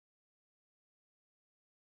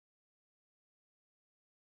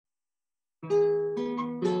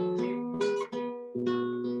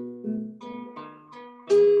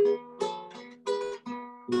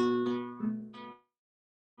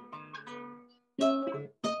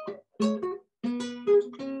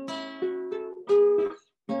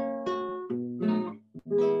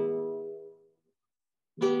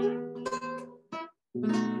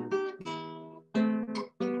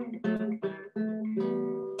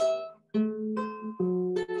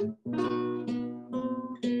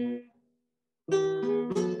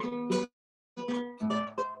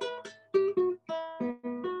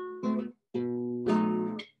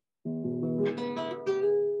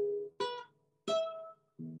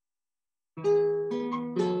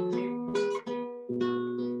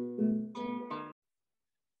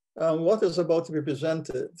What is about to be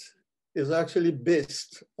presented is actually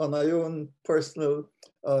based on my own personal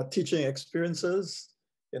teaching experiences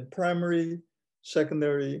in primary,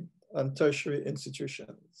 secondary, and tertiary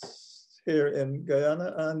institutions here in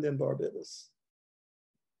Guyana and in Barbados.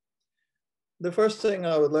 The first thing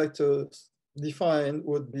I would like to define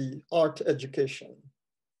would be art education.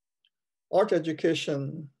 Art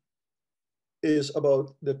education is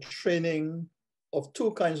about the training of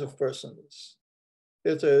two kinds of persons.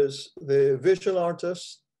 It is the visual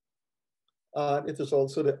artist, and it is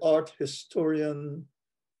also the art historian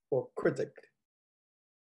or critic.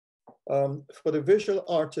 For the visual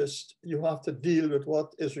artist, you have to deal with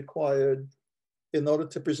what is required in order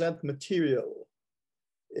to present material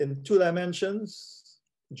in 2 dimensions,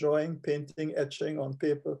 drawing, painting, etching on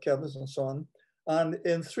paper, canvas, and so on, and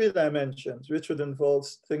in 3 dimensions, which would involve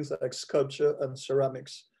things like sculpture and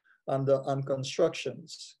ceramics and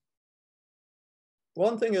constructions.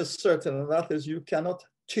 One thing is certain, and that is you cannot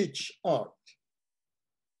teach art.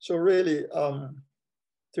 So really, to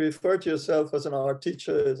refer to yourself as an art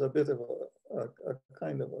teacher is a bit of a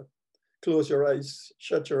kind of a close your eyes,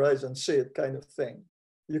 shut your eyes and say it kind of thing.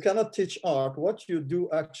 You cannot teach art. What you do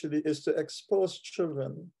actually is to expose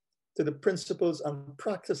children to the principles and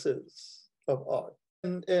practices of art.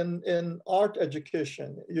 In art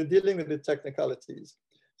education, you're dealing with the technicalities.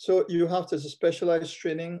 So you have to specialize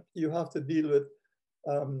training. You have to deal with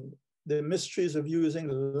the mysteries of using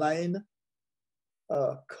line,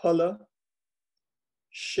 color,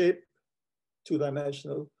 shape,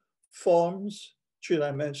 2-dimensional, forms,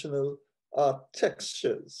 3-dimensional,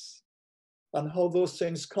 textures, and how those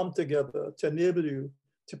things come together to enable you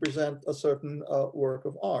to present a certain work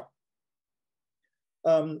of art.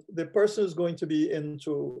 The person who's going to be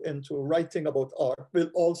into writing about art will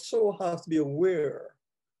also have to be aware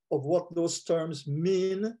of what those terms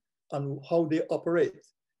mean and how they operate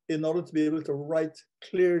in order to be able to write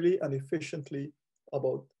clearly and efficiently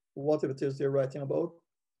about what it is they're writing about,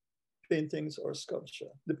 paintings or sculpture.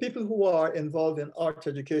 The people who are involved in art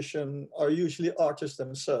education are usually artists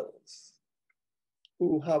themselves,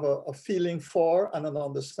 who have a feeling for and an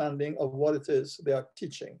understanding of what it is they are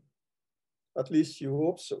teaching. At least you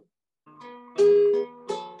hope so.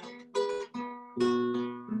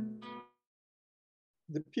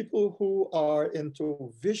 The people who are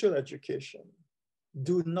into visual education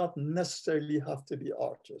do not necessarily have to be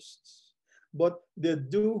artists, but they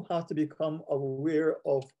do have to become aware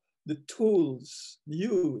of the tools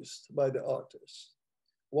used by the artist,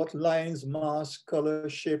 what lines, mask, color,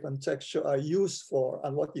 shape, and texture are used for,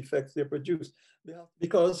 and what effects they produce.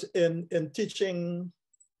 Because in teaching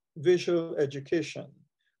visual education,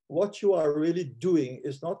 what you are really doing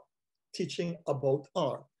is not teaching about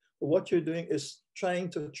art. What you're doing is trying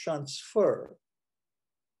to transfer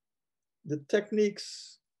the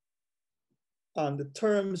techniques and the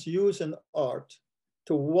terms used in art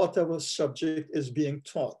to whatever subject is being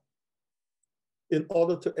taught in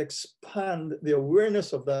order to expand the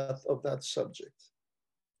awareness of that subject,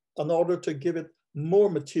 in order to give it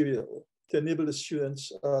more material to enable the students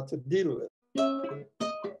to deal with.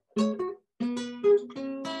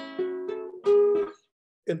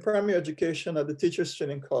 In primary education at the Teachers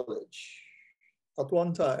Training College, at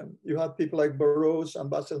one time, you had people like Burroughs and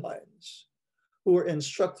Basil Hines who were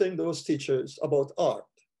instructing those teachers about art.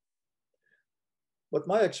 But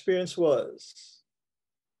my experience was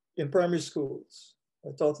in primary schools.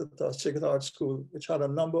 I taught at Sacred Heart School, which had a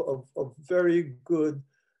number of very good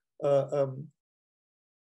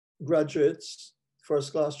graduates,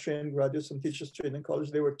 first-class trained graduates from Teachers Training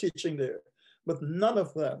College. They were teaching there, but none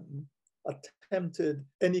of them attempted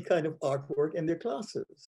any kind of artwork in their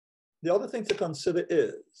classes. The other thing to consider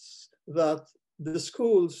is that the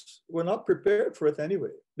schools were not prepared for it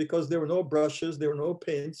anyway, because there were no brushes, there were no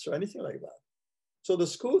paints or anything like that. So the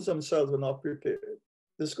schools themselves were not prepared.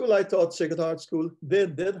 The school I taught, Sacred Heart School, they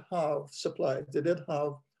did have supplies, they did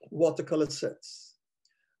have watercolor sets.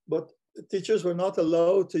 But teachers were not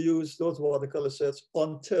allowed to use those watercolor sets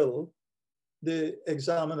until the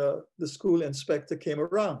examiner, the school inspector came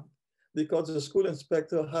around, because the school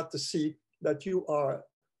inspector had to see that you are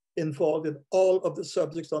involved in all of the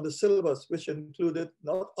subjects on the syllabus, which included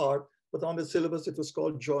not art, but on the syllabus it was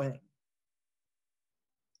called drawing.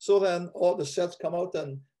 So then all the sets come out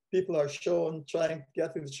and people are shown trying,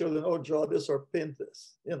 getting the children, oh, draw this or paint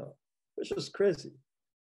this, you know, which is crazy.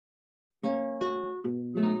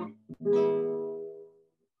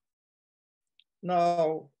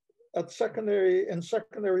 Now, in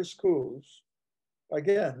secondary schools,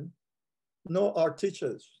 again, no art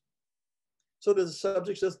teachers. So the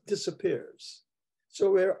subject just disappears.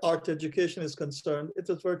 So where art education is concerned, it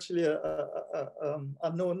was virtually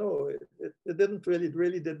a no-no. It didn't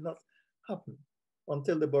really did not happen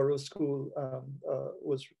until the borough school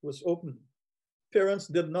was open. Parents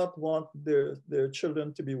did not want their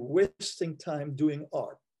children to be wasting time doing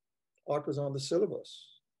art. Art was on the syllabus.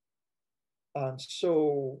 And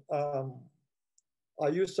so I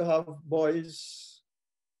used to have boys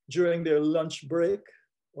during their lunch break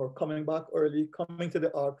or coming back early, coming to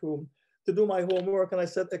the art room to do my homework. And I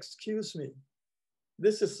said, excuse me,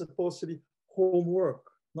 this is supposed to be homework,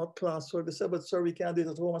 not classwork. They said, but sir, we can't do it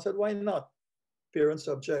at home. I said, why not? Parents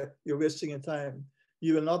object, you're wasting your time.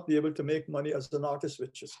 You will not be able to make money as an artist,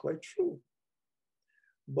 which is quite true.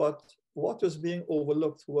 But what was being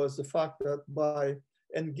overlooked was the fact that by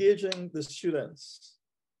engaging the students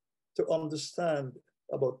to understand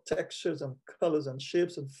about textures and colors and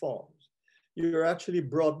shapes and forms, you're actually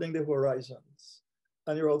broadening the horizons.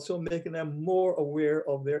 And you're also making them more aware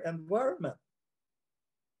of their environment.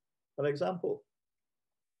 For example,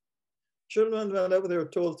 children, whenever they're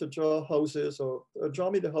told to draw houses or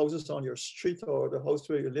draw me the houses on your street or the house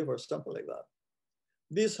where you live or something like that,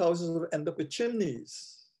 these houses will end up with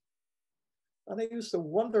chimneys. And I used to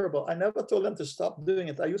wonder about, I never told them to stop doing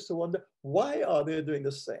it. I used to wonder, why are they doing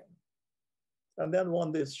this thing? And then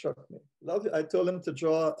one day it struck me. I told them to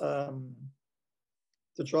draw a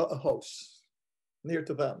house near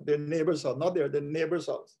to them, their neighbor's house, not their neighbor's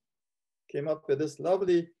house. Came up with this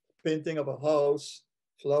lovely painting of a house,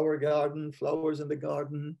 flower garden, flowers in the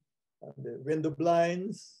garden, and the window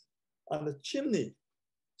blinds, and a chimney.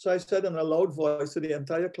 So I said in a loud voice so the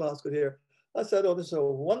entire class could hear, I said, oh, this is a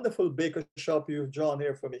wonderful baker shop you've drawn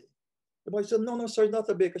here for me. The boy said, no, no, sir, not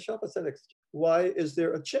a baker shop. I said, why is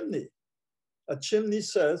there a chimney? A chimney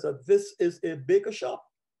says that this is a baker shop.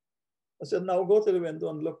 I said, now go to the window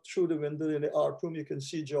and look through the window in the art room. You can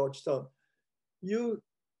see Georgetown. You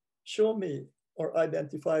show me or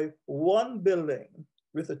identify one building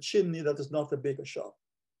with a chimney that is not a baker shop.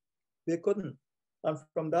 They couldn't. And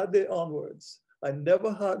from that day onwards, I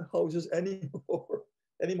never had houses anymore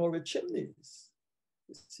with chimneys.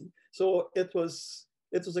 You see? So it was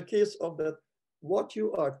a case of that what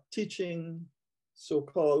you are teaching,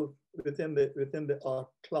 so-called within the art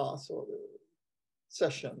class or the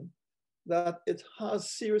session, that it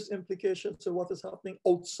has serious implications to what is happening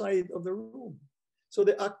outside of the room. So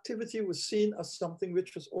the activity was seen as something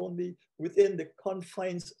which was only within the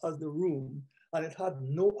confines of the room, and it had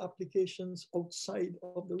no applications outside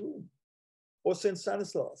of the room. Or St.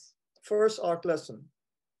 Stanislaus, first art lesson.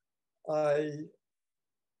 I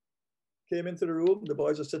came into the room, the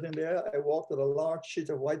boys are sitting there. I walked with a large sheet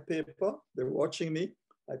of white paper. They're watching me.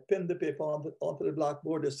 I pinned the paper onto the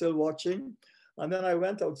blackboard. They're still watching. And then I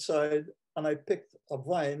went outside and I picked a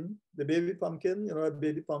vine, the baby pumpkin, you know, a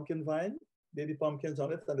baby pumpkin vine, baby pumpkins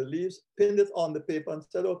on it and the leaves, pinned it on the paper and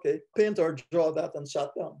said, okay, paint or draw that, and sat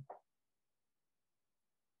down.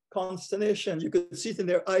 Consternation, you could see it in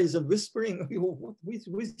their eyes and whispering,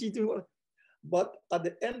 what's he doing? But at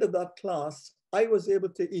the end of that class, I was able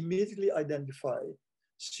to immediately identify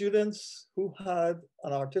students who had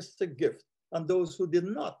an artistic gift and those who did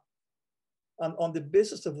not. And on the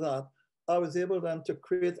basis of that, I was able then to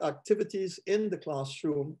create activities in the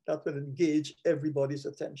classroom that would engage everybody's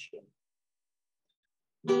attention.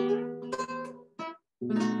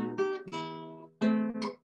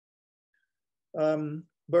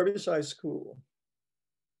 Burbage High School,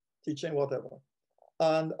 teaching whatever.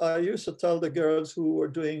 And I used to tell the girls who were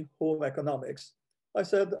doing home economics, I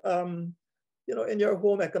said, you know, in your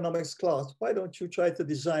home economics class, why don't you try to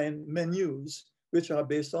design menus which are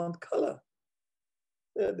based on color?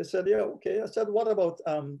 They said, yeah, okay. I said, what about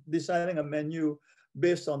designing a menu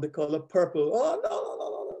based on the color purple? Oh, no, no, no,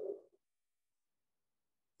 no, no.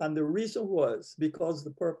 And the reason was because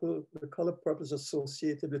the color purple is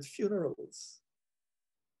associated with funerals.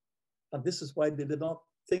 And this is why they did not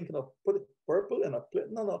think of putting purple in a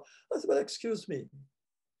plate. No, no. I said, well, excuse me.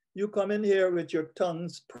 You come in here with your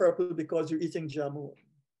tongues purple because you're eating jamu.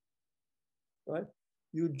 right?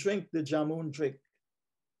 You drink the jamun drink.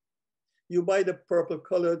 You buy the purple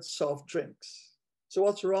colored soft drinks. So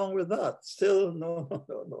what's wrong with that? Still, no, no,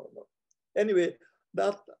 no, no, no. Anyway,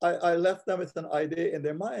 that I left them with an idea in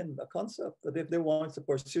their mind, a concept that if they wanted to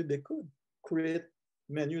pursue, they could create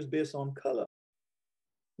menus based on color.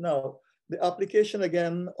 Now, the application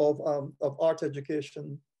again of art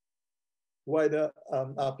education, wider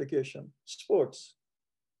application, sports.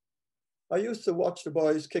 I used to watch the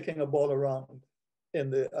boys kicking a ball around in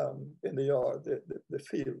the yard, the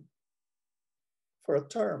field, for a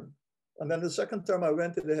term. And then the second term, I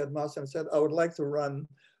went to the headmaster and said, I would like to run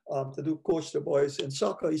to do coach the boys in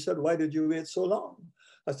soccer. He said, why did you wait so long?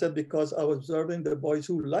 I said, because I was observing the boys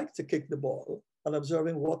who like to kick the ball and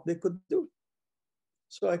observing what they could do.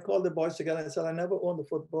 So I called the boys together and said, I never owned a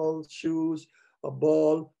football, shoes, a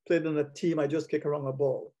ball, played on a team. I just kick around a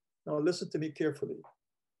ball. Now listen to me carefully.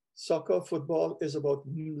 Soccer, football is about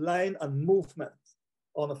line and movement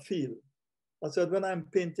on a field. I said, when I'm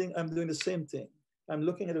painting, I'm doing the same thing. I'm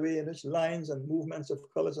looking at the way in which lines and movements of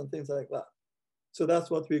colors and things like that. So that's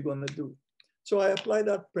what we're going to do. So I applied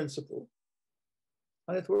that principle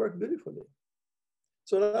and it worked beautifully.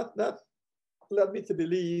 So that led me to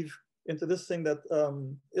believe into this thing that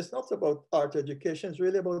it's not about art education, it's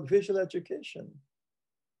really about visual education.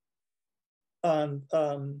 And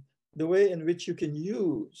the way in which you can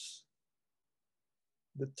use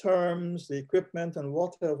the terms, the equipment, and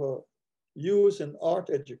whatever used in art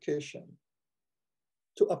education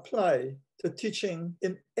to apply to teaching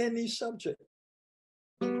in any subject.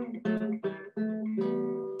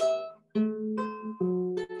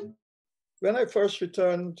 When I first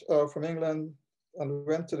returned from England and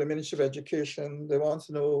went to the Ministry of Education, they want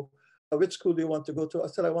to know which school do you want to go to? I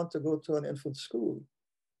said, I want to go to an infant school.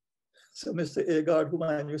 So Mr. Agard, whom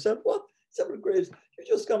I knew, said, what? Several grades. You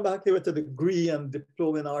just come back here with a degree and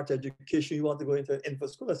diploma in art education. You want to go into an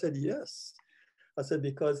infant school? I said, yes. I said,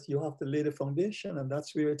 because you have to lay the foundation, and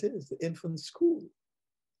that's where it is, the infant school.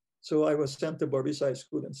 So I was sent to Burbyside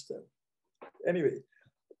School instead. Anyway,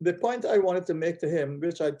 the point I wanted to make to him,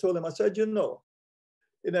 which I told him, I said, you know,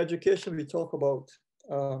 in education, we talk about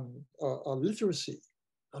literacy,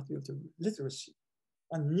 literacy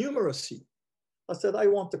and numeracy. I said, I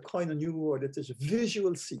want to coin a new word. It is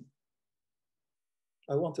visual-see.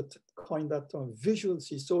 I wanted to coin that term,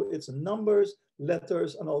 visual-see. So it's numbers,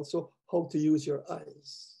 letters, and also how to use your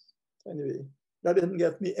eyes. Anyway, that didn't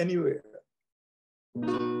get me anywhere.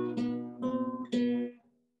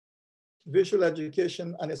 Visual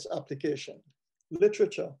education and its application.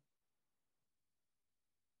 Literature.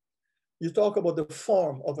 You talk about the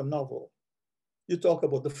form of a novel. You talk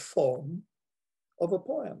about the form of a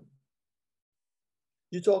poem.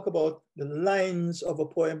 You talk about the lines of a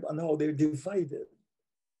poem and how they're divided.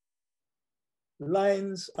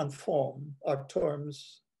 Lines and form are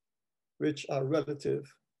terms which are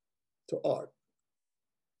relative to art.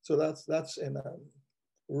 So that's in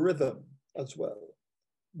rhythm as well.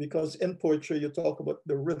 Because in poetry, you talk about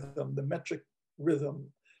the rhythm, the metric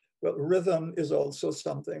rhythm. Well, rhythm is also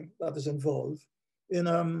something that is involved in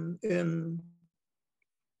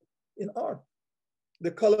art.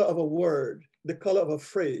 The color of a word, the color of a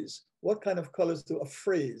phrase. What kind of colors do a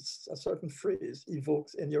phrase, a certain phrase,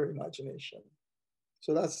 evokes in your imagination?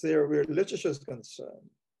 So that's there where literature is concerned.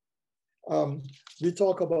 We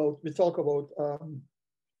talk about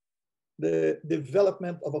the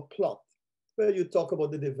development of a plot, where you talk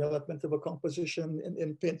about the development of a composition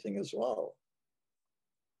in painting as well.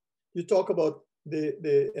 You talk about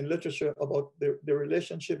in literature about the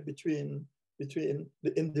relationship between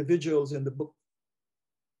the individuals in the book,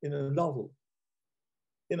 in a novel.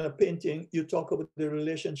 In a painting, you talk about the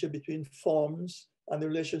relationship between forms and the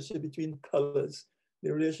relationship between colors,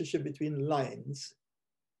 the relationship between lines,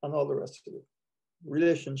 and all the rest of it.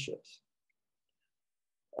 Relationships.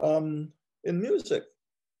 In music,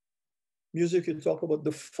 you talk about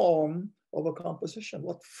the form of a composition.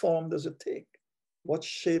 What form does it take? What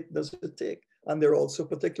shape does it take? And there are also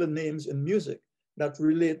particular names in music that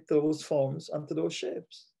relate to those forms and to those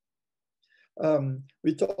shapes.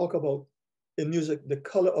 We talk about, in music, the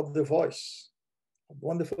color of the voice, a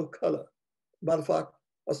wonderful color. Matter of fact,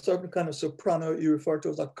 a certain kind of soprano you refer to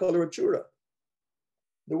as a coloratura.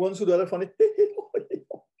 The ones who do that funny,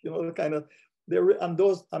 you know, the kind of, and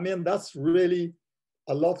those, I mean, that's really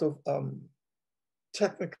a lot of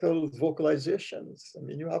technical vocalizations. I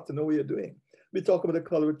mean, you have to know what you're doing. We talk about the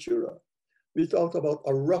coloratura. We talked about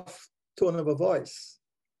a rough tone of a voice.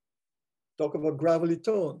 Talk about gravelly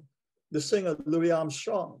tone. The singer, Louis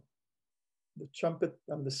Armstrong, the trumpet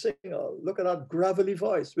and the singer, look at that gravelly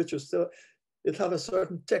voice, which was still, it had a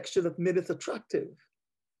certain texture that made it attractive.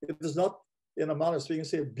 It was not in a manner of speaking,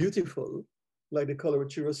 say beautiful, like the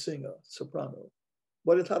coloratura singer, soprano,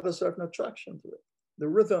 but it had a certain attraction to it. The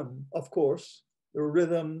rhythm, of course, the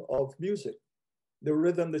rhythm of music, the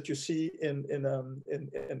rhythm that you see in a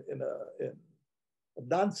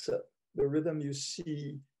dancer, the rhythm you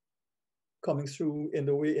see coming through in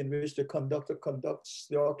the way in which the conductor conducts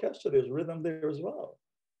the orchestra. There's rhythm there as well.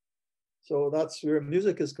 So that's where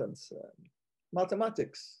music is concerned.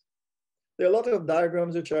 Mathematics. There are a lot of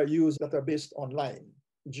diagrams which are used that are based on line,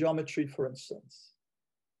 geometry, for instance.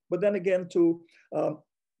 But then again, too,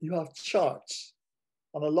 you have charts.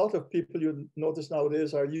 And a lot of people you notice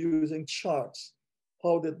nowadays are using charts,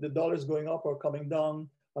 how the dollar is going up or coming down,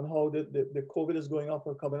 and how the COVID is going up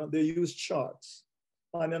or coming down. They use charts.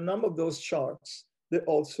 And a number of those charts, they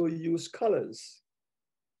also use colors,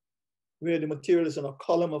 where the material is in a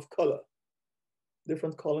column of color,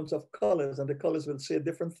 different columns of colors, and the colors will say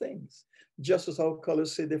different things, just as how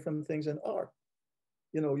colors say different things in art.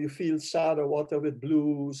 You know, you feel sad or water with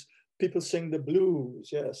blues. People sing the blues,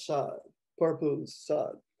 yeah, sad. Purple,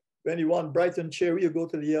 sad. When you want bright and cheery, you go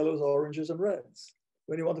to the yellows, oranges, and reds.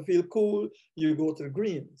 When you want to feel cool, you go to the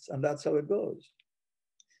greens, and that's how it goes.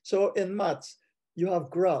 So in maths, you have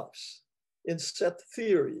graphs. In set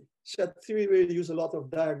theory where you use a lot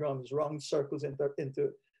of diagrams, round circles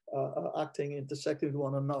acting, intersecting with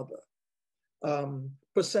one another.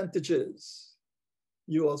 Percentages,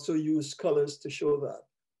 you also use colors to show that.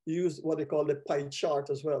 You use what they call the pie chart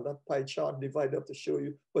as well. That pie chart divided up to show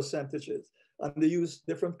you percentages. And they use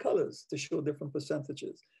different colors to show different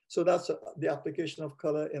percentages. So that's the application of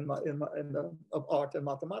color of art and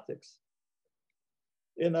mathematics.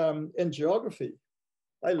 In geography,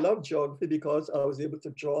 I love geography because I was able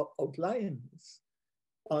to draw outlines.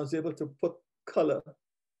 I was able to put color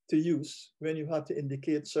to use when you had to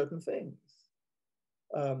indicate certain things,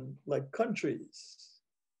 like countries.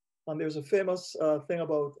 And there's a famous thing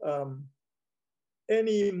about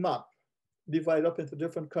any map divided up into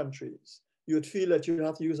different countries. You would feel that you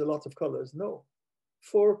have to use a lot of colors. No,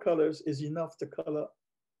 4 colors is enough to color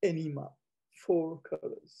any map, 4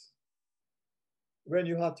 colors. When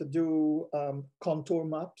you have to do contour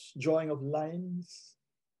maps, drawing of lines,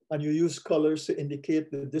 and you use colors to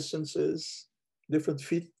indicate the distances, different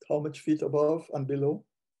feet, how much feet above and below.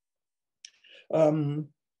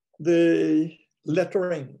 The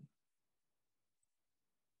lettering,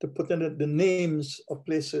 to put in the names of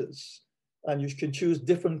places, and you can choose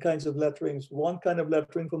different kinds of letterings. One kind of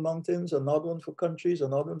lettering for mountains, another one for countries,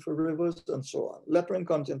 another one for rivers, and so on. Lettering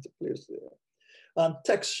comes into place there. And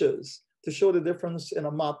textures, to show the difference in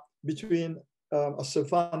a map between a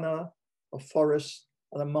savanna, a forest,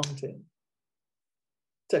 and a mountain.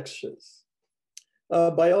 Textures.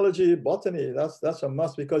 Biology, botany, that's a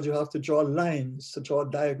must because you have to draw lines, to draw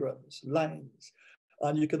diagrams, lines.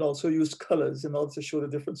 And you can also use colors in order to show the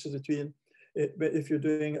differences between, if you're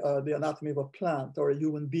doing the anatomy of a plant or a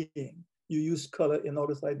human being, you use color in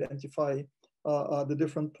order to identify the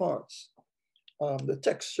different parts. The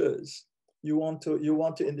textures, you want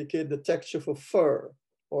to indicate the texture for fur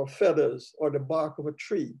or feathers or the bark of a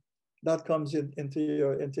tree. That comes into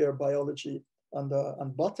your biology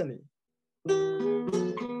and botany.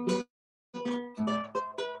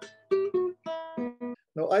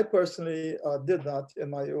 Now, I personally did that in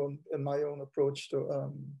my own approach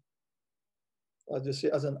to, I'll just say,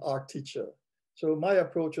 as an art teacher. So my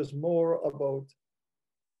approach was more about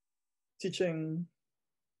teaching,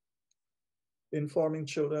 informing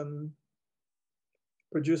children,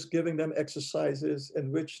 giving them exercises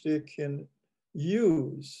in which they can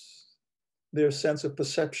use their sense of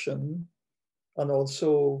perception and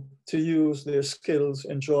also to use their skills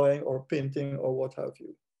in drawing or painting or what have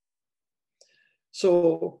you.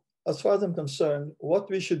 So as far as I'm concerned, what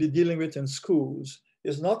we should be dealing with in schools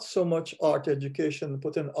is not so much art education,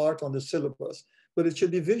 putting art on the syllabus, but it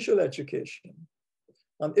should be visual education.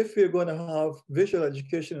 And if we're going to have visual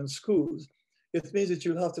education in schools, it means that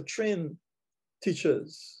you'll have to train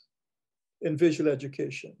teachers in visual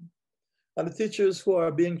education. And the teachers who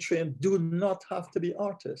are being trained do not have to be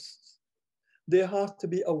artists. They have to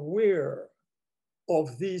be aware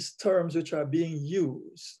of these terms which are being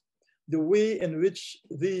used, the way in which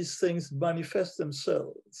these things manifest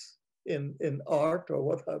themselves in art or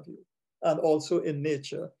what have you, and also in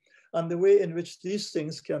nature, and the way in which these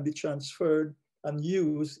things can be transferred and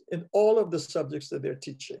used in all of the subjects that they're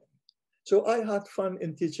teaching. So I had fun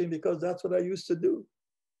in teaching because that's what I used to do.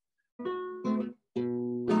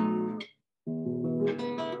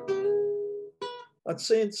 At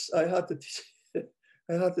Saints, I had to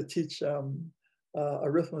teach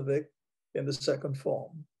arithmetic in the second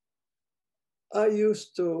form. I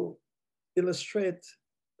used to illustrate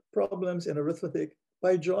problems in arithmetic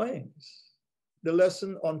by drawings. The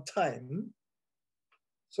lesson on time.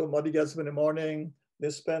 So somebody gets up in the morning, they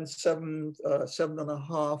spend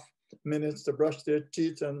 7.5 minutes to brush their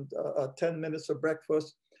teeth and 10 minutes for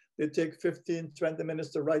breakfast. They take 15, 20 minutes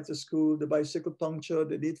to ride to school, the bicycle puncture,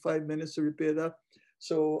 they need 5 minutes to repair that.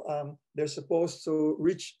 So they're supposed to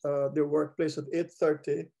reach their workplace at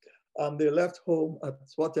 8:30, and they left home at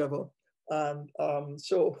whatever. And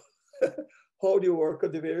so how do you work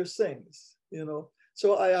at the various things, you know?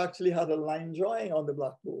 So I actually had a line drawing on the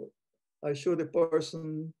blackboard. I showed the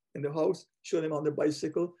person in the house, showed them on the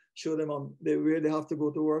bicycle, showed them on where they have to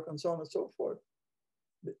go to work, and so on and so forth.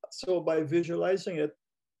 So by visualizing it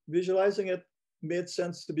made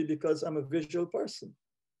sense to me because I'm a visual person.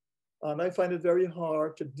 And I find it very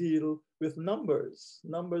hard to deal with numbers.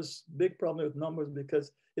 Numbers, big problem with numbers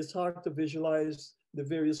because it's hard to visualize the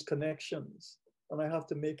various connections. And I have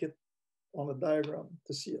to make it on a diagram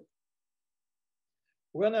to see it.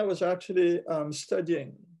 When I was actually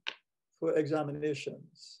studying for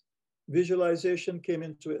examinations, visualization came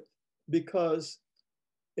into it because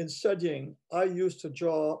in studying, I used to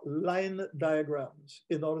draw line diagrams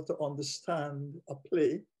in order to understand a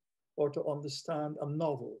play or to understand a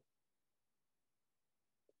novel.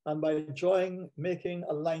 And by drawing, making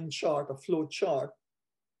a line chart, a flow chart,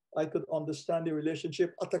 I could understand the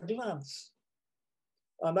relationship at a glance.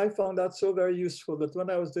 And I found that so very useful that when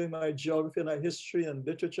I was doing my geography and my history and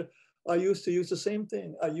literature, I used to use the same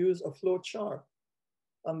thing. I use a flow chart.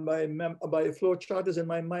 And by a flow chart is in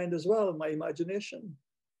my mind as well, my imagination.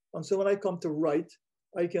 And so when I come to write,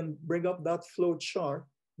 I can bring up that flow chart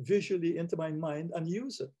visually into my mind and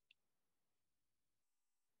use it.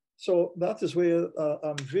 So that is where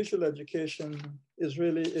visual education is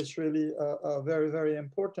really very, very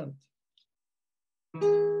important.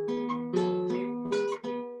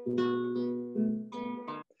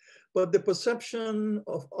 But the perception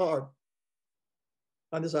of art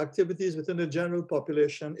and its activities within the general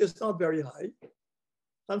population is not very high.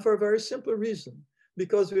 And for a very simple reason,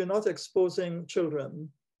 because we're not exposing children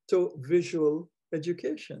to visual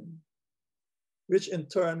education, which in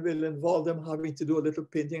turn will involve them having to do a little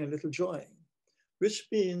painting, a little drawing, which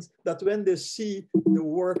means that when they see the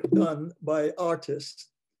work done by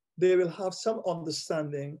artists, they will have some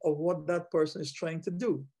understanding of what that person is trying to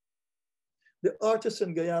do. The artists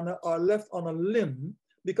in Guyana are left on a limb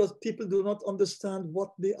because people do not understand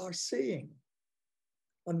what they are saying.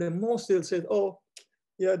 And the most they'll say, oh,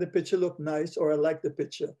 yeah, the picture looked nice, or I like the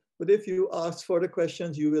picture. But if you ask further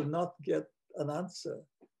questions, you will not get an answer.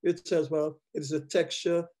 It says, well, it's the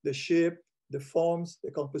texture, the shape, the forms,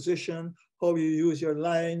 the composition, how you use your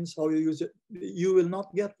lines, how you use it. You will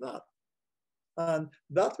not get that. And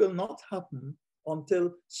that will not happen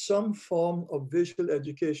until some form of visual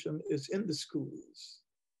education is in the schools.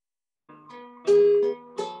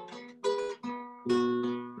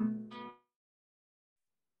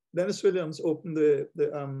 Dennis Williams opened the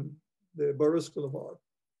Borough School of Art.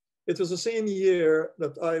 It was the same year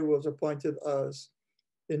that I was appointed as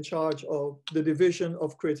in charge of the Division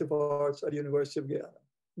of Creative Arts at the University of Guyana.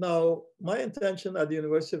 Now, my intention at the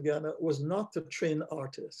University of Guyana was not to train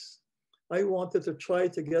artists. I wanted to try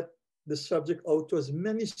to get the subject out to as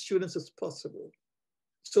many students as possible,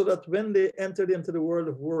 so that when they entered into the world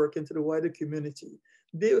of work, into the wider community,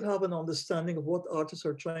 they would have an understanding of what artists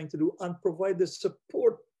are trying to do and provide the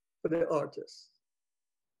support for the artists.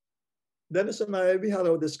 Dennis and I, we had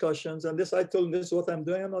our discussions, and I told him, this is what I'm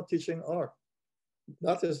doing. I'm not teaching art.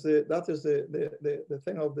 That is the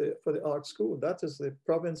thing for the art school. That is the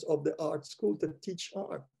province of the art school, to teach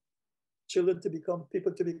art. Children to become,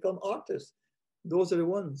 people to become artists. Those are the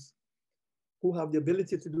ones who have the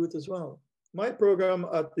ability to do it as well. My program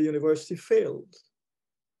at the university failed.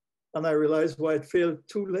 And I realized why it failed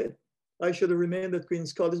too late. I should have remained at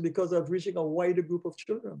Queen's College because of reaching a wider group of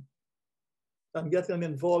children and getting them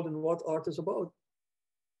involved in what art is about.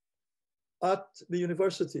 At the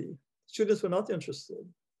university, students were not interested.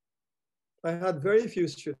 I had very few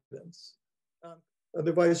students. And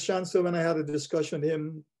the Vice Chancellor, when I had a discussion with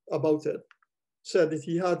him about it, said that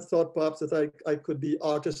he had thought perhaps that I could be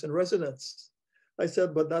artist in residence. I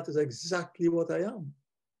said, but that is exactly what I am.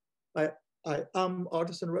 I am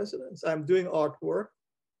artist in residence. I'm doing artwork.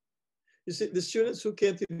 You see, the students who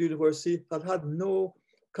came to the university had no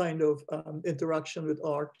kind of interaction with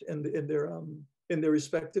art in their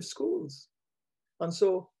respective schools. And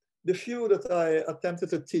so the few that I attempted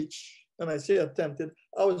to teach, and I say attempted,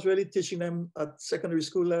 I was really teaching them at secondary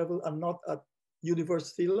school level and not at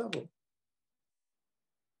university level.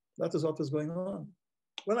 That is what was going on.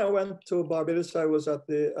 When I went to Barbados, I was at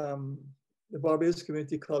the Barbados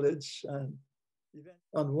Community College, and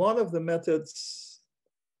And one of the methods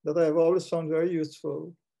that I have always found very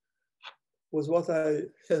useful was what I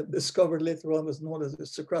discovered later on was known as the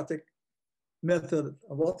Socratic method.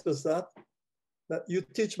 And what was that? That you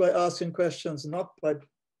teach by asking questions, not by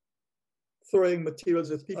throwing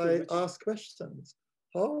materials at people. I ask questions.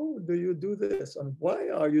 How do you do this? And why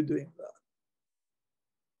are you doing that?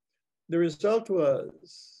 The result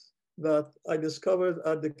was that I discovered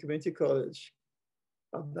at the community college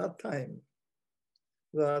at that time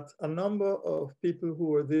that a number of people who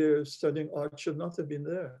were there studying art should not have been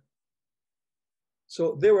there.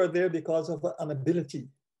 So they were there because of an ability.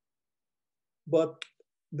 But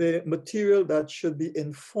the material that should be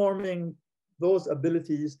informing those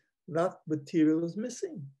abilities, that material is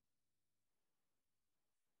missing.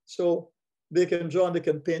 So they can draw and they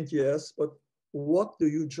can paint, yes, but what do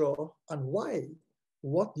you draw and why?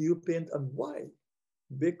 What do you paint and why?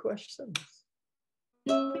 Big questions.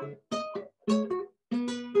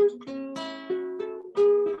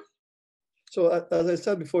 So as I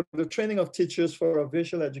said before, the training of teachers for a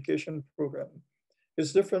visual education program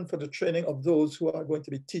is different from the training of those who are going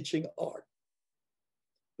to be teaching art.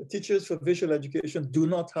 The teachers for visual education do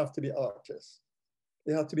not have to be artists.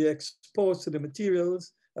 They have to be exposed to the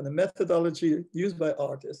materials and the methodology used by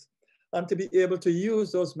artists and to be able to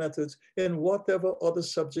use those methods in whatever other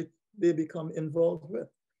subject they become involved with,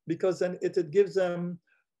 because then it gives them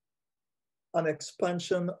an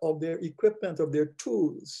expansion of their equipment, of their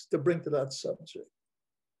tools to bring to that subject.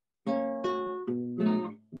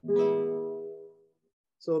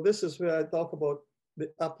 So this is where I talk about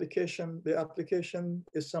the application. The application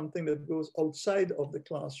is something that goes outside of the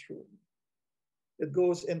classroom. It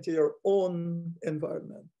goes into your own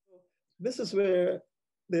environment. This is where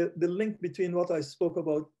the link between what I spoke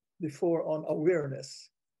about before on awareness.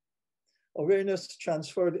 Awareness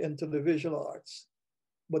transferred into the visual arts,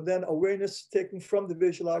 but then awareness taken from the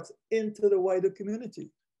visual arts into the wider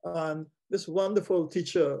community. And this wonderful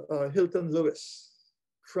teacher, Hilton Lewis,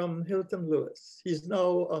 from Hilton Lewis, he's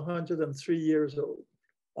now 103 years old.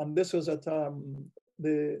 And this was at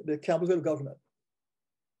the Campbellsville government.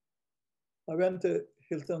 I went to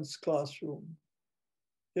Hilton's classroom.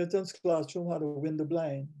 Hilton's classroom had a window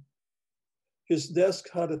blind. His desk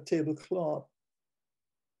had a tablecloth.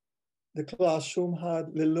 The classroom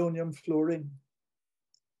had linoleum flooring.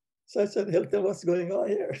 So I said, Hilton, what's going on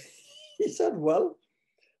here? He said, well,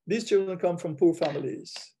 these children come from poor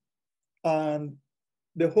families. And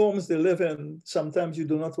the homes they live in, sometimes you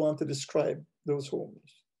do not want to describe those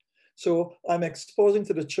homes. So I'm exposing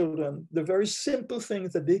to the children the very simple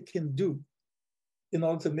things that they can do in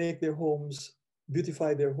order to make their homes,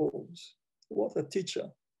 beautify their homes. What a teacher.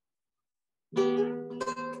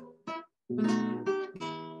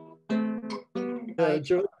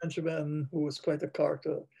 Joe Benjamin, who was quite a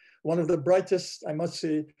character, one of the brightest, I must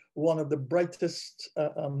say, one of the brightest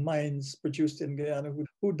minds produced in Guyana,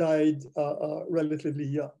 who died relatively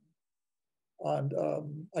young. And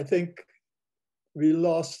I think we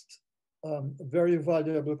lost a very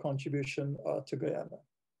valuable contribution to Guyana.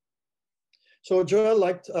 So Joel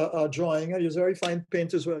liked drawing. He was a very fine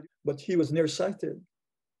painter as well, but he was nearsighted.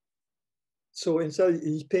 So instead,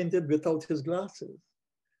 he painted without his glasses.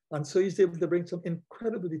 And so he's able to bring some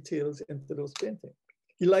incredible details into those paintings.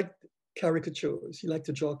 He liked caricatures. He liked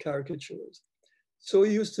to draw caricatures. So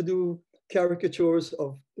he used to do caricatures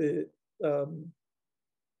of the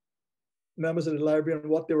members of the library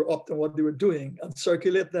and what they were up to and what they were doing and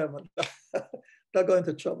circulate them and not go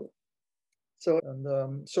into trouble. So,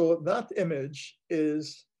 so that image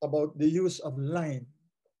is about the use of line,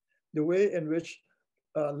 the way in which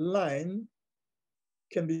line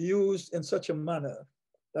can be used in such a manner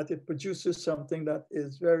that it produces something that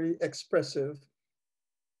is very expressive,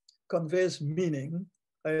 conveys meaning,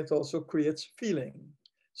 and it also creates feeling.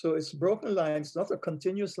 So it's broken lines, not a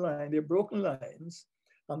continuous line, they're broken lines.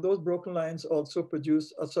 And those broken lines also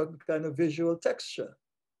produce a certain kind of visual texture.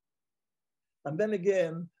 And then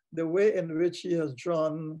again, the way in which he has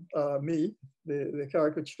drawn me, the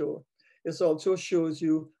caricature, it also shows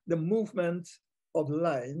you the movement of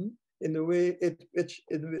line in the way in which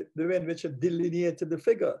it delineated the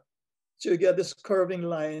figure. So you get this curving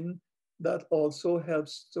line that also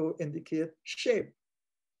helps to indicate shape.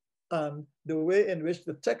 And the way in which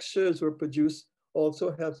the textures were produced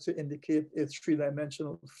also helps to indicate a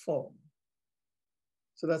three-dimensional form.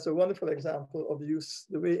 So that's a wonderful example of use,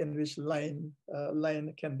 the way in which line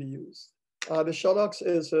can be used. The Shuttocks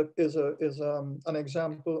is an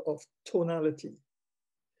example of tonality,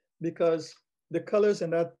 because the colors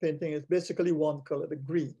in that painting is basically one color, the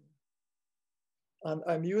green. And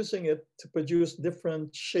I'm using it to produce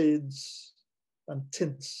different shades and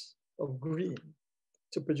tints of green.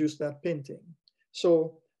 to produce that painting.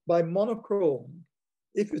 So by monochrome,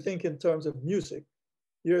 if you think in terms of music,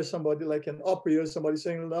 you're somebody like an opera, you're somebody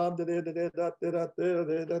saying, and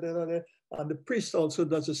the priest also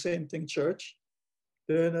does the same thing, church.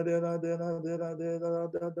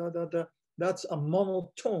 That's a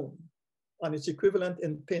monotone. And its equivalent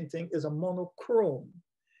in painting is a monochrome,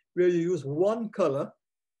 where you use one color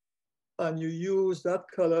and you use that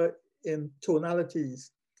color in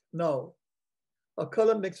tonalities. Now, a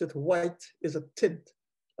color mixed with white is a tint.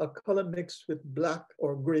 A color mixed with black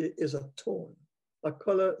or gray is a tone. A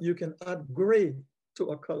color, you can add gray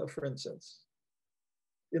to a color, for instance,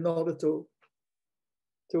 in order to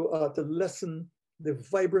lessen the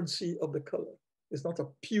vibrancy of the color. It's not a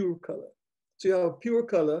pure color. So you have a pure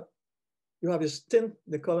color, you have its tint,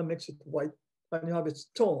 the color mixed with white, and you have its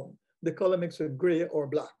tone, the color mixed with gray or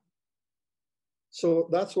black. So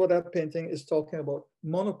that's what that painting is talking about,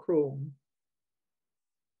 monochrome,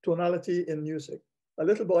 tonality in music. A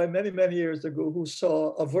little boy many, many years ago who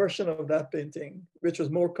saw a version of that painting, which was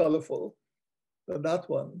more colorful than that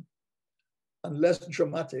one and less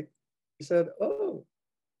dramatic, he said, oh,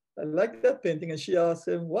 I like that painting. And she asked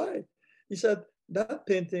him, why? He said, that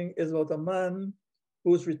painting is about a man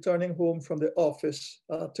who's returning home from the office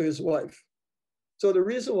to his wife. So the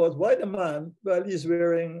reason was, why the man? Well, he's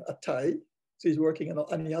wearing a tie. So he's working,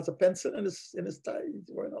 and he has a pencil in his tie. He's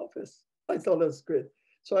wearing office. I thought that was great.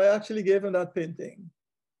 So I actually gave him that painting.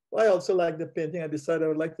 I also like the painting. I decided I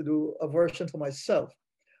would like to do a version for myself.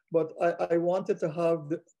 But I wanted to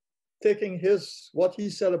have, taking what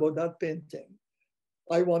he said about that painting,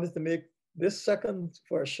 I wanted to make this second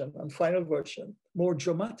version and final version more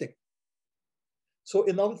dramatic. So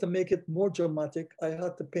in order to make it more dramatic, I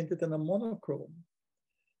had to paint it in a monochrome.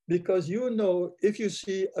 Because if you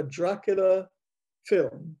see a Dracula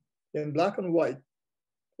film in black and white,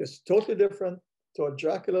 it's totally different to a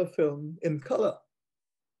Dracula film in color.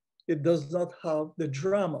 It does not have the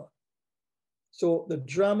drama. So the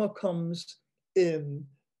drama comes in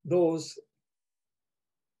those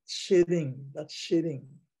shading,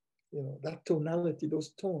 that tonality, those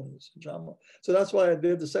tones, drama. So that's why I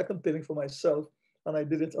did the second painting for myself, and I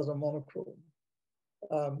did it as a monochrome,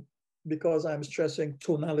 because I'm stressing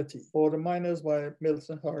tonality. For the Miners by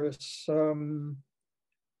Milton Harris.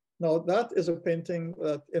 Now that is a painting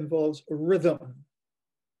that involves rhythm.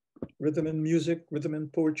 Rhythm in music, rhythm in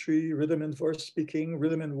poetry, rhythm in verse speaking,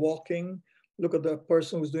 rhythm in walking. Look at the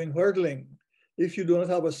person who's doing hurdling. If you do not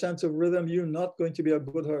have a sense of rhythm, you're not going to be a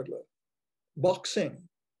good hurdler. Boxing.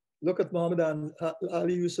 Look at Muhammad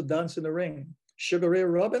Ali used to dance in the ring. Sugar Ray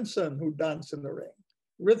Robinson, who danced in the ring.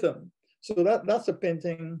 Rhythm. So that's a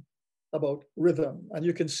painting about rhythm, and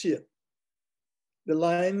you can see it. The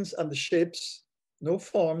lines and the shapes, no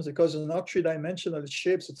forms, because it's not three-dimensional, it's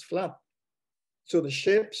shapes, it's flat. So the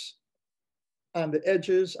shapes and the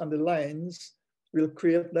edges and the lines will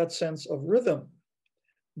create that sense of rhythm.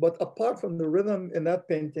 But apart from the rhythm in that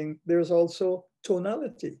painting, there's also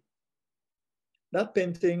tonality. That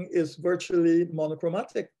painting is virtually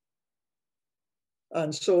monochromatic.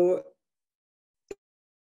 And so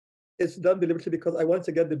it's done deliberately because I wanted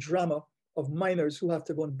to get the drama of miners who have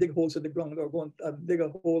to go and dig holes in the ground, or go and dig a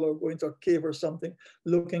hole, or go into a cave or something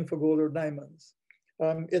looking for gold or diamonds.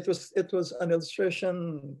 It was an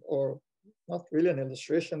illustration, or not really an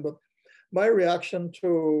illustration, but my reaction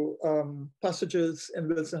to passages in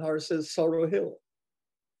Wilson Harris's Sorrow Hill,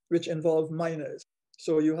 which involve miners.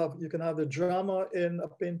 So you can have the drama in a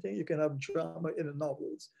painting, you can have drama in the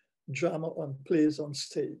novels, drama on plays on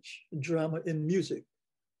stage, drama in music.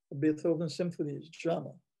 Beethoven symphonies,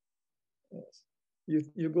 drama. Yes.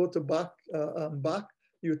 You go to Bach,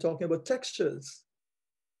 you're talking about textures.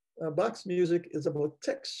 Bach's music is about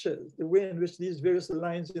textures, the way in which these various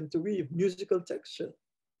lines interweave, musical texture.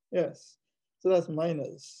 Yes, so that's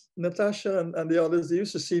minors. Natasha and the others, they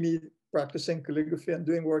used to see me practicing calligraphy and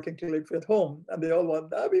doing work in calligraphy at home, and they all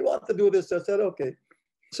we want to do this. I said, okay.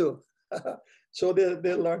 So, so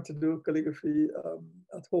they learned to do calligraphy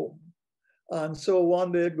at home. And so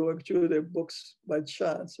one day, going through their books by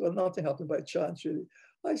chance, well, nothing happened by chance, really.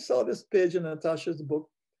 I saw this page in Natasha's book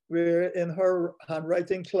where in her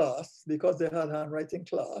handwriting class, because they had handwriting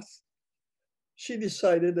class, she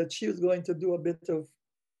decided that she was going to do a bit of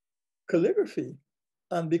calligraphy.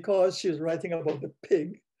 And because she was writing about the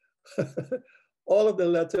pig, all of the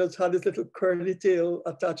letters had this little curly tail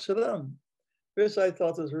attached to them, which I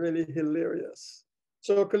thought was really hilarious.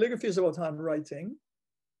 So calligraphy is about handwriting,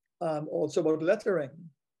 also about lettering.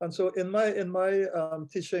 And so in my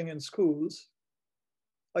teaching in schools,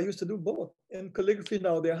 I used to do both. In calligraphy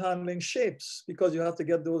now, they're handling shapes because you have to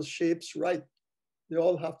get those shapes right. They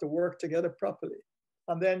all have to work together properly.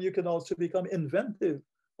 And then you can also become inventive,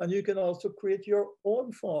 and you can also create your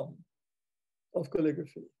own form of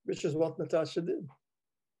calligraphy, which is what Natasha did,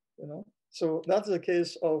 you know. So that's a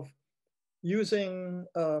case of using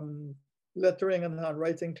lettering and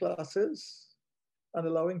handwriting classes and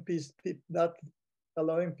allowing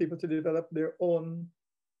people to develop their own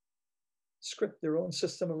script, their own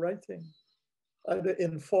system of writing, either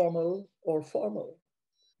informal or formal.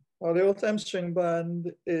 Now, the old-time string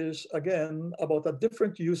band is, again, about a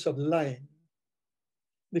different use of line,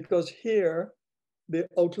 because here, the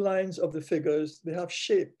outlines of the figures, they have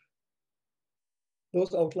shape.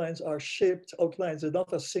 Those outlines are shaped outlines. They're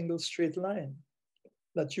not a single straight line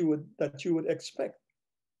that you would expect.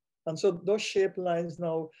 And so those shaped lines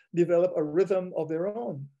now develop a rhythm of their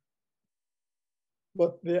own.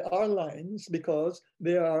 But they are lines because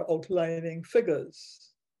they are outlining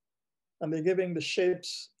figures, and they're giving the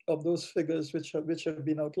shapes of those figures which have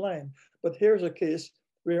been outlined. But here's a case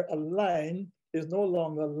where a line is no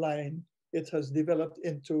longer a line, it has developed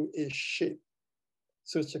into a shape.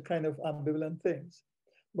 So it's a kind of ambivalent things.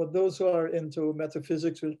 But those who are into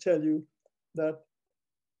metaphysics will tell you that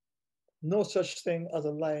no such thing as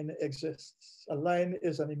a line exists. A line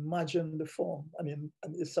is an imagined form. I mean,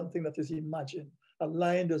 it's something that is imagined. A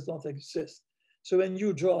line does not exist. So when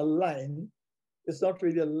you draw a line, it's not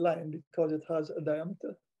really a line because it has a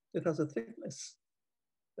diameter. It has a thickness,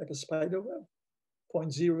 like a spider web,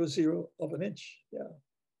 0.00 of an inch, yeah.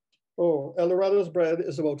 Oh, El Dorado's bread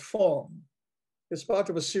is about form. It's part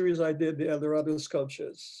of a series I did, the El Dorado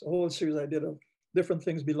sculptures, a whole series I did of different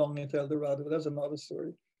things belonging to El Dorado. That's another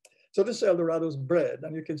story. So this is El Dorado's bread,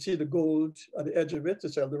 and you can see the gold at the edge of it.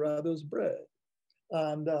 It's El Dorado's bread.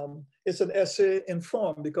 And it's an essay in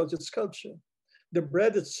form because it's sculpture. The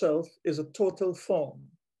bread itself is a total form,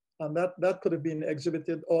 and that could have been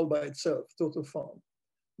exhibited all by itself, total form.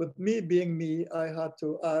 But me being me, I had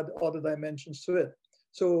to add other dimensions to it.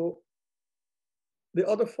 So the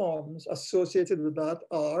other forms associated with that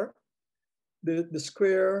are the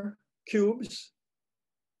square cubes,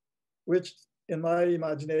 which in my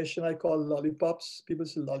imagination, I call lollipops. People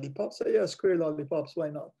say lollipops. Say, yeah, square lollipops, why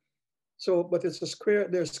not? So, but it's a square,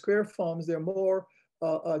 they're square forms, they're more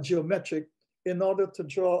geometric in order to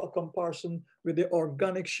draw a comparison with the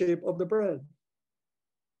organic shape of the bread.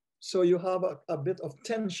 So you have a bit of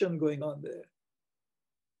tension going on there.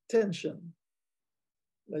 Tension.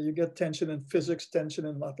 Now you get tension in physics, tension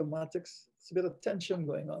in mathematics. It's a bit of tension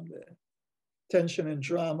going on there. Tension in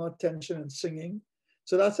drama, tension in singing.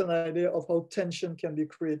 So that's an idea of how tension can be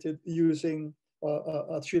created using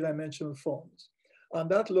three-dimensional forms. And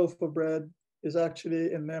that loaf of bread is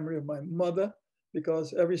actually in memory of my mother,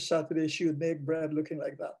 because every Saturday she would make bread looking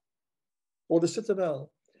like that. Or the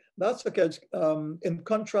citadel. That's okay. In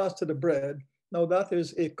contrast to the bread, now that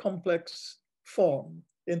is a complex form.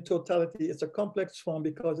 In totality, it's a complex form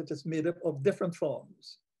because it is made up of different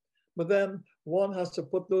forms. But then one has to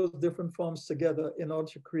put those different forms together in order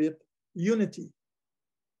to create unity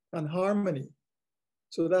and harmony.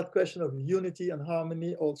 So that question of unity and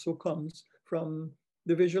harmony also comes from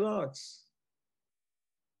the visual arts.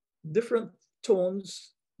 Different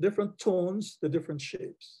tones, the different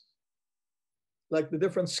shapes. Like the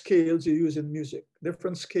different scales you use in music,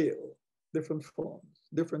 different scale, different forms,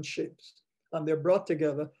 different shapes. And they're brought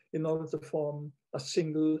together in order to form a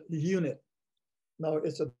single unit. Now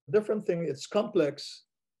it's a different thing, it's complex,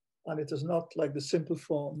 and it is not like the simple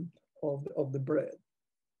form of the bread.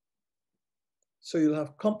 So you'll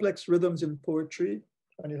have complex rhythms in poetry,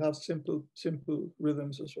 and you'll have simple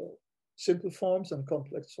rhythms as well. Simple forms and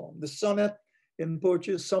complex form. The sonnet in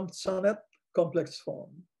poetry is some sonnet, complex form.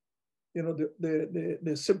 You know,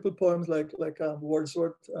 the simple poems like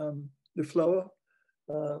Wordsworth, The Flower,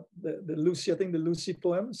 the Lucy, I think the Lucy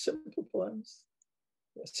poems, simple poems,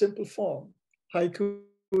 simple form. Haiku,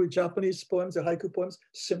 Japanese poems, the haiku poems,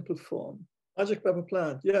 simple form. Magic pepper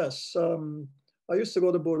plant, yes. I used to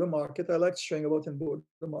go to Border Market. I liked straying about in Border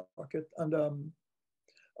Market. And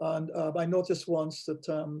I noticed once that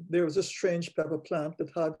there was a strange pepper plant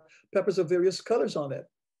that had peppers of various colors on it.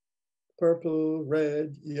 Purple,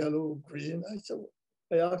 red, yellow, green.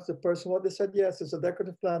 I asked the person what they said. Yes, it's a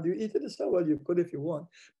decorative plant. Do you eat it? They said, well, you could if you want,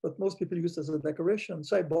 but most people use it as a decoration.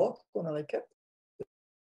 So I bought one and I kept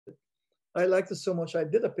it. I liked it so much, I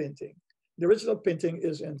did a painting. The original painting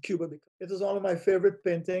is in Cuba. It is one of my favorite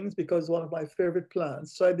paintings because one of my favorite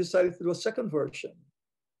plants. So I decided to do a second version.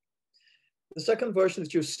 The second version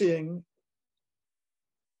that you're seeing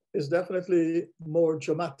is definitely more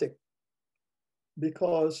dramatic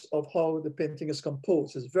because of how the painting is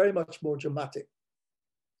composed. It's very much more dramatic.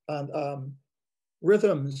 And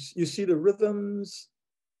rhythms, you see the rhythms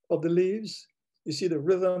of the leaves, You see the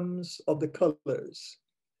rhythms of the colors.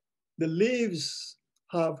 The leaves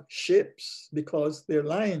have shapes because they're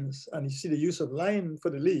lines, and you see the use of line for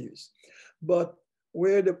the leaves. But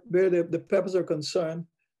where the peppers are concerned,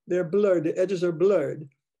 they're blurred, the edges are blurred,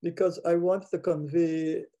 because I want to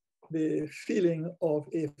convey the feeling of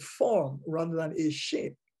a form rather than a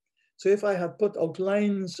shape. So if I had put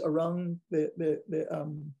outlines around the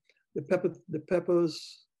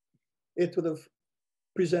peppers, it would have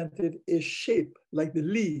presented a shape like the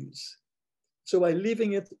leaves. So by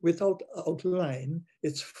leaving it without outline,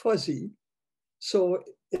 it's fuzzy. So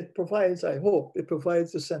it provides, I hope, it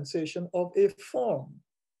provides the sensation of a form.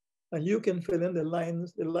 And you can fill in the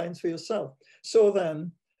lines for yourself. So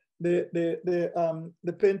then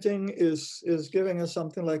the painting is giving us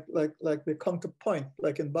something like the counterpoint,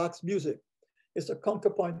 like in Bach's music. It's a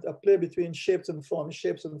counterpoint, a play between shapes and forms,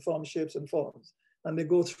 shapes and forms, shapes and forms. And they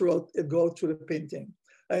go through the painting.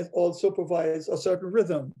 And it also provides a certain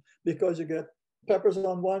rhythm, because you get peppers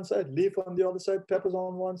on one side, leaf on the other side, peppers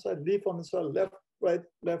on one side, leaf on the side, left,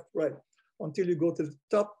 right, until you go to the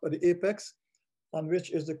top or the apex, and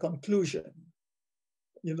which is the conclusion.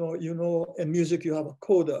 You know, in music you have a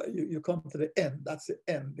coda, you come to the end, that's the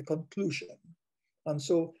end, the conclusion. And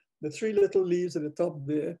so the three little leaves at the top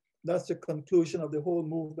there, that's the conclusion of the whole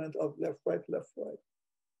movement of left, right, left, right.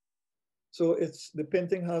 So the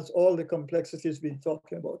painting has all the complexities we've been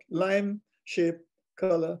talking about: line, shape,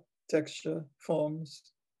 color, texture,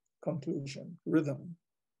 forms, conclusion, rhythm.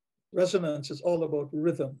 Resonance is all about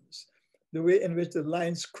rhythms, the way in which the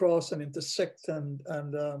lines cross and intersect and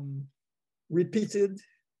repeated.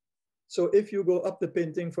 So if you go up the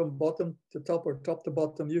painting from bottom to top or top to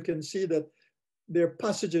bottom, you can see that there are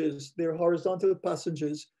passages, there are horizontal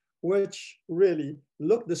passages, which really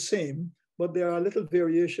look the same, but there are little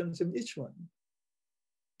variations in each one.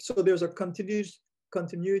 So there's a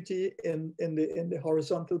continuity in the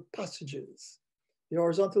horizontal passages. The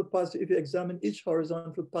horizontal passage, if you examine each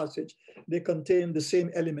horizontal passage, they contain the same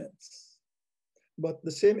elements, but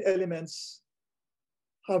the same elements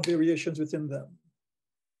have variations within them.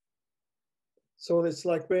 So it's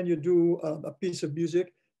like when you do a piece of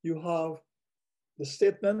music, you have the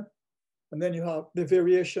statement, and then you have the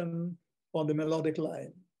variation on the melodic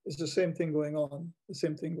line. It's the same thing going on,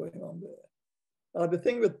 there. The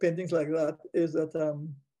thing with paintings like that is that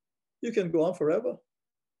you can go on forever.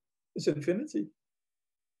 It's infinity,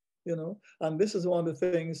 you know? And this is one of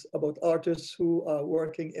the things about artists who are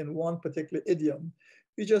working in one particular idiom.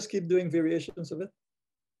 You just keep doing variations of it.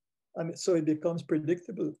 And so it becomes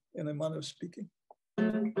predictable in a manner of speaking.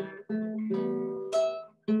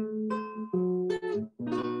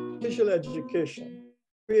 Visual education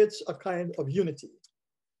creates a kind of unity,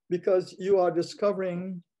 because you are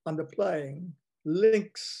discovering and applying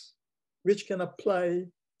links which can apply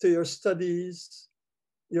to your studies,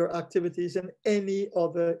 your activities in any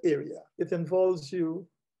other area. It involves you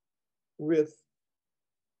with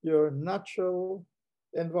your natural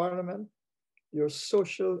environment, your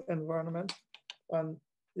social environment, and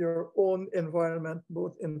your own environment,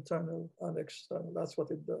 both internal and external. That's what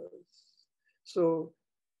it does. So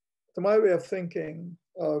to my way of thinking,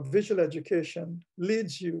 visual education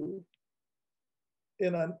leads you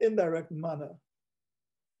in an indirect manner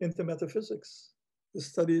into metaphysics. The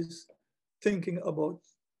studies thinking about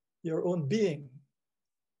your own being.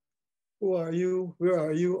 Who are you? Where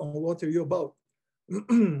are you? And what are you about?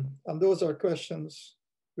 And those are questions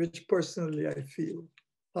which personally I feel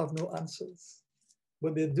have no answers,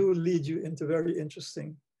 but they do lead you into very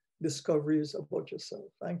interesting discoveries about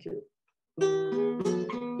yourself. Thank you.